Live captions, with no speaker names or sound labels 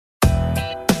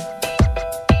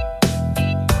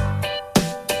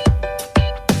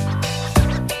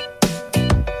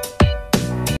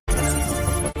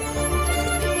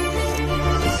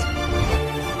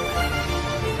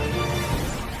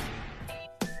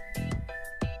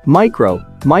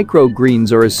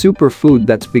Microgreens are a superfood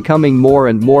that's becoming more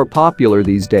and more popular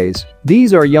these days.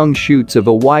 These are young shoots of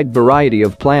a wide variety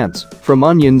of plants, from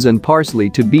onions and parsley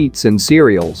to beets and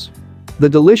cereals. The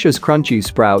delicious crunchy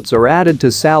sprouts are added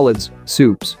to salads,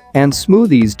 soups, and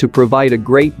smoothies to provide a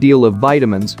great deal of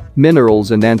vitamins,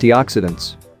 minerals and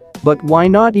antioxidants. But why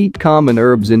not eat common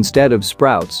herbs instead of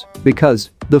sprouts? Because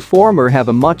the former have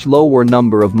a much lower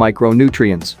number of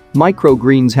micronutrients.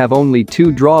 Microgreens have only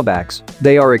two drawbacks: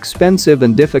 they are expensive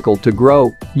and difficult to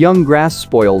grow. Young grass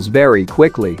spoils very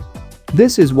quickly.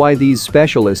 This is why these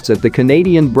specialists at the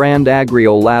Canadian brand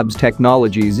Agrio Labs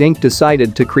Technologies Inc.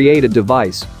 decided to create a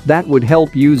device that would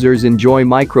help users enjoy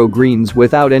microgreens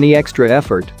without any extra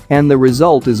effort, and the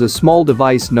result is a small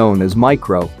device known as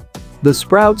Micro. The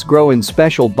sprouts grow in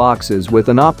special boxes with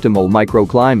an optimal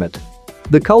microclimate.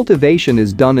 The cultivation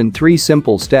is done in 3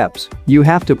 simple steps. You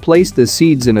have to place the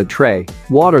seeds in a tray,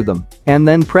 water them, and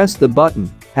then press the button.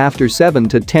 After 7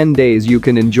 to 10 days you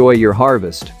can enjoy your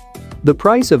harvest. The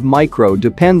price of Micro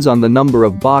depends on the number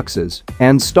of boxes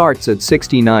and starts at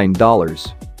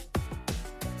 $69.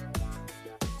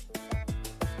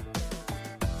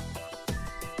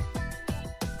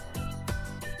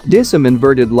 Dissim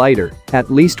inverted lighter. At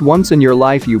least once in your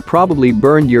life you probably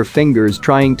burned your fingers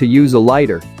trying to use a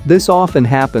lighter. This often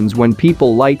happens when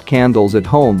people light candles at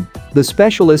home. The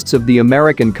specialists of the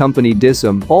American company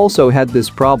Dissim also had this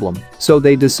problem, so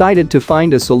they decided to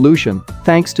find a solution.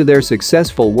 Thanks to their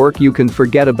successful work, you can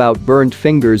forget about burnt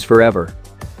fingers forever.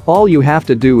 All you have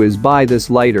to do is buy this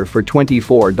lighter for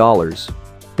 $24.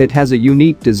 It has a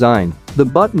unique design. The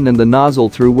button and the nozzle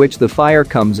through which the fire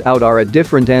comes out are at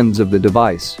different ends of the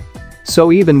device.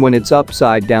 So even when it's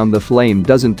upside down, the flame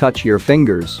doesn't touch your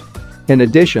fingers. In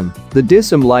addition, the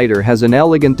Dissim lighter has an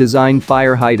elegant design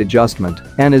fire height adjustment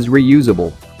and is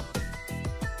reusable.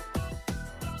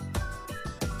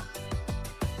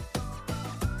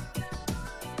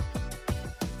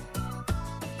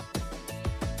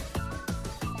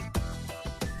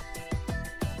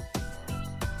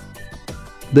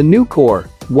 The new core,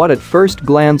 what at first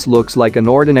glance looks like an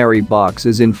ordinary box,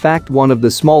 is in fact one of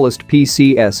the smallest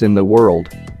PCs in the world.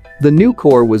 The new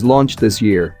core was launched this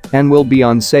year and will be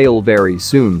on sale very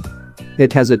soon.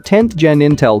 It has a 10th gen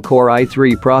Intel Core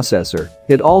i3 processor.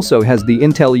 It also has the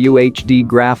Intel UHD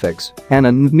graphics and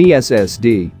an NVMe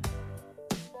SSD.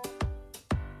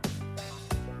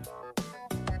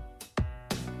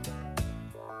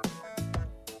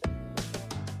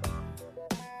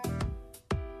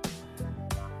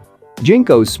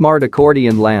 Jinko's smart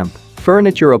accordion lamp.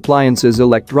 Furniture, appliances,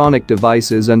 electronic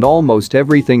devices and almost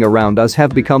everything around us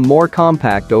have become more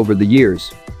compact over the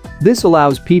years. This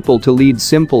allows people to lead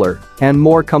simpler and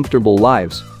more comfortable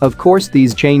lives. Of course,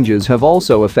 these changes have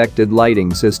also affected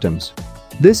lighting systems.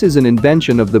 This is an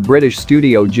invention of the British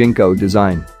studio Jinko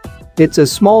design. It's a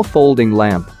small folding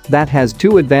lamp that has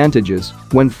 2 advantages.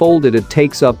 When folded, it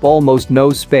takes up almost no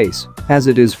space, as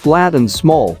it is flat and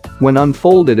small. When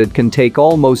unfolded, it can take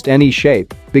almost any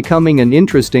shape, becoming an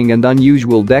interesting and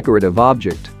unusual decorative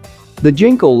object. The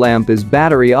Jinko lamp is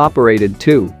battery operated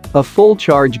too. A full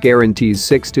charge guarantees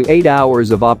 6 to 8 hours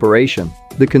of operation.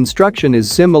 The construction is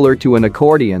similar to an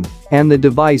accordion, and the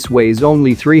device weighs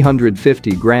only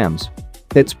 350 grams.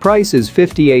 Its price is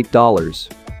 $58.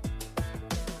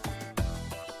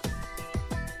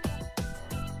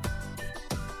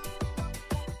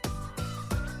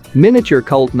 Miniature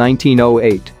Colt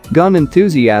 1908. Gun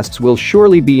enthusiasts will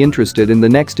surely be interested in the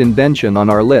next invention on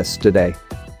our list today.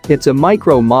 It's a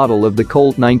micro model of the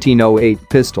Colt 1908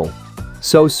 pistol.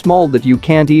 So small that you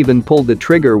can't even pull the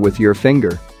trigger with your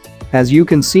finger. As you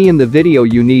can see in the video,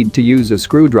 you need to use a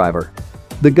screwdriver.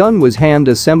 The gun was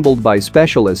hand-assembled by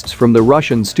specialists from the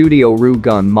Russian studio RU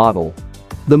gun model.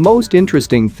 The most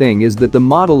interesting thing is that the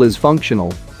model is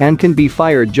functional and can be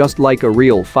fired just like a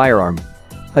real firearm.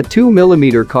 A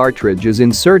 2mm cartridge is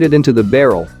inserted into the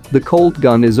barrel. The Colt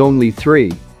gun is only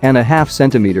 3.5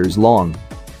 centimeters long.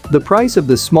 The price of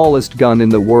the smallest gun in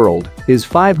the world is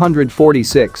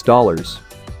 $546.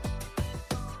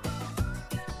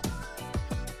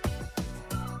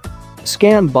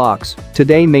 Scan box.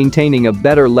 Today, maintaining a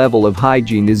better level of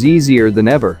hygiene is easier than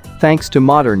ever thanks to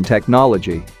modern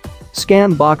technology.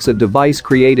 Scan box, a device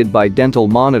created by Dental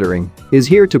Monitoring, is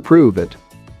here to prove it.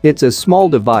 It's a small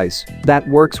device that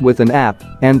works with an app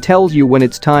and tells you when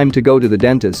it's time to go to the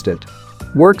dentist. It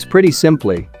works pretty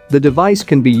simply. The device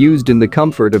can be used in the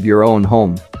comfort of your own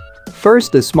home.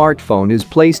 First, the smartphone is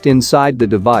placed inside the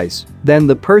device, then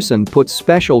the person puts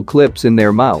special clips in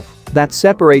their mouth that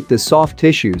separate the soft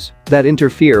tissues that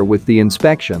interfere with the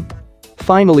inspection.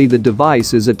 Finally, the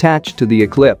device is attached to the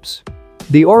clips.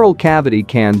 The oral cavity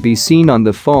can be seen on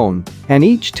the phone, and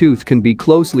each tooth can be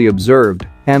closely observed,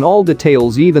 and all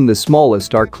details, even the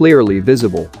smallest, are clearly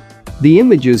visible. The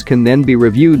images can then be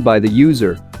reviewed by the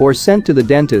user or sent to the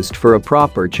dentist for a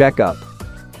proper checkup.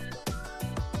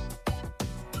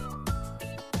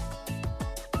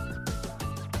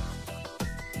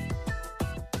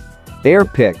 Air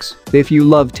pics. If you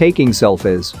love taking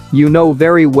selfies, you know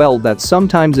very well that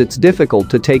sometimes it's difficult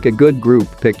to take a good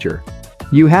group picture.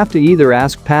 You have to either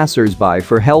ask passers-by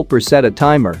for help or set a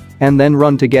timer and then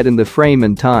run to get in the frame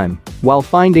in time while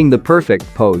finding the perfect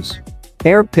pose.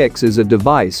 AirPix is a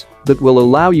device that will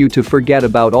allow you to forget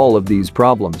about all of these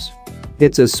problems.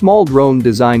 It's a small drone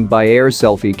designed by Air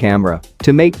Selfie Camera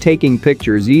to make taking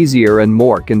pictures easier and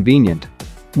more convenient.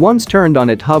 Once turned on,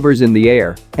 it hovers in the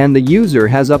air, and the user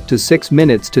has up to 6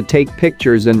 minutes to take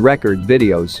pictures and record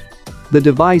videos. The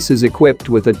device is equipped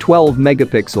with a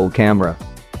 12-megapixel camera.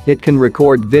 It can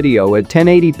record video at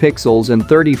 1080 pixels and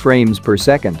 30 frames per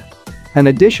second. An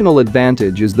additional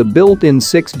advantage is the built-in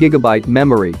 6GB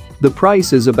memory. The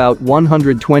price is about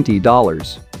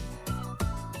 $120.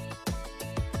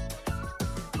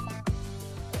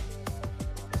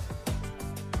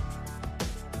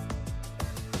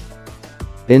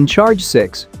 In Charge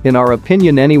 6, in our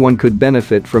opinion, anyone could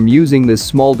benefit from using this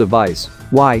small device.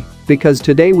 Why? Because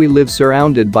today we live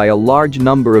surrounded by a large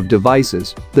number of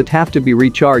devices that have to be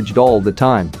recharged all the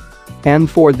time. And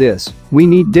for this, we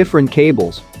need different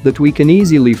cables that we can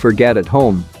easily forget at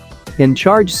home. In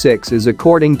Charge 6 is,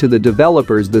 according to the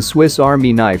developers, the Swiss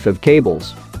Army knife of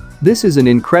cables. This is an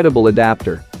incredible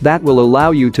adapter that will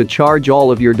allow you to charge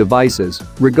all of your devices,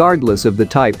 regardless of the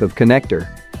type of connector.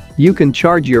 You can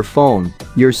charge your phone,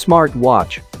 your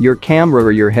smartwatch, your camera,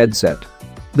 or your headset.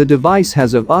 The device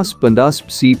has a USB and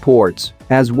USB-C ports,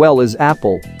 as well as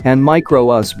Apple and micro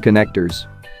USB connectors.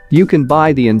 You can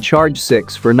buy the Encharge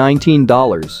 6 for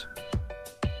 $19.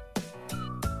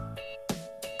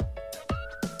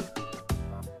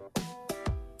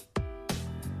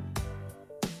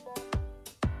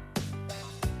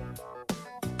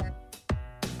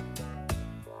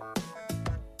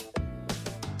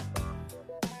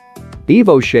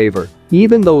 Evo Shaver.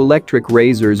 Even though electric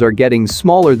razors are getting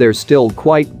smaller, they're still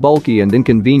quite bulky and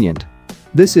inconvenient.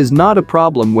 This is not a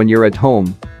problem when you're at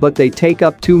home, but they take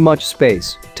up too much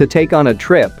space to take on a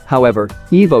trip. However,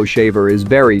 Evo Shaver is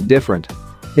very different.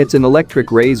 It's an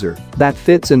electric razor that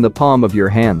fits in the palm of your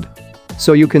hand.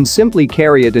 So you can simply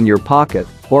carry it in your pocket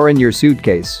or in your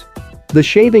suitcase. The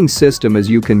shaving system, as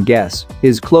you can guess,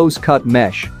 is close-cut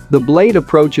mesh. The blade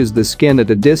approaches the skin at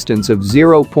a distance of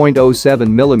 0.07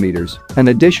 millimeters. An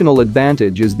additional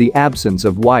advantage is the absence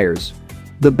of wires.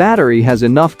 The battery has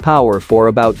enough power for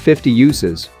about 50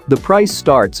 uses. The price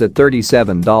starts at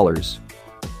 $37.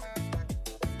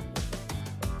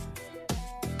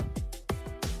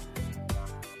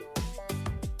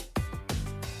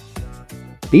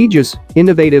 Aegis,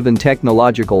 innovative and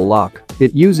technological lock.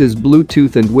 It uses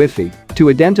Bluetooth and Wi-Fi to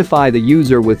identify the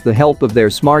user with the help of their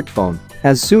smartphone.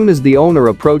 As soon as the owner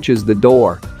approaches the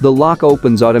door, the lock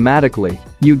opens automatically.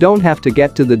 You don't have to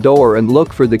get to the door and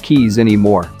look for the keys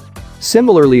anymore.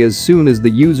 Similarly, as soon as the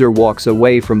user walks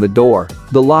away from the door,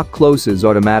 the lock closes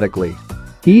automatically.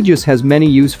 Aegis has many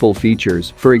useful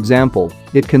features. For example,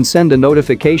 it can send a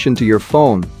notification to your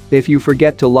phone if you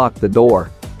forget to lock the door.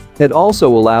 It also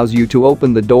allows you to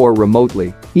open the door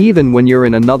remotely, even when you're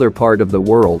in another part of the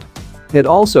world. It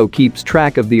also keeps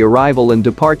track of the arrival and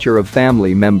departure of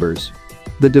family members.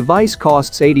 The device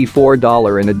costs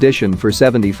 $84 in addition for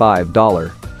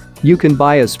 $75. You can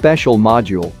buy a special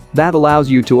module that allows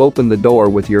you to open the door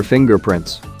with your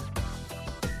fingerprints.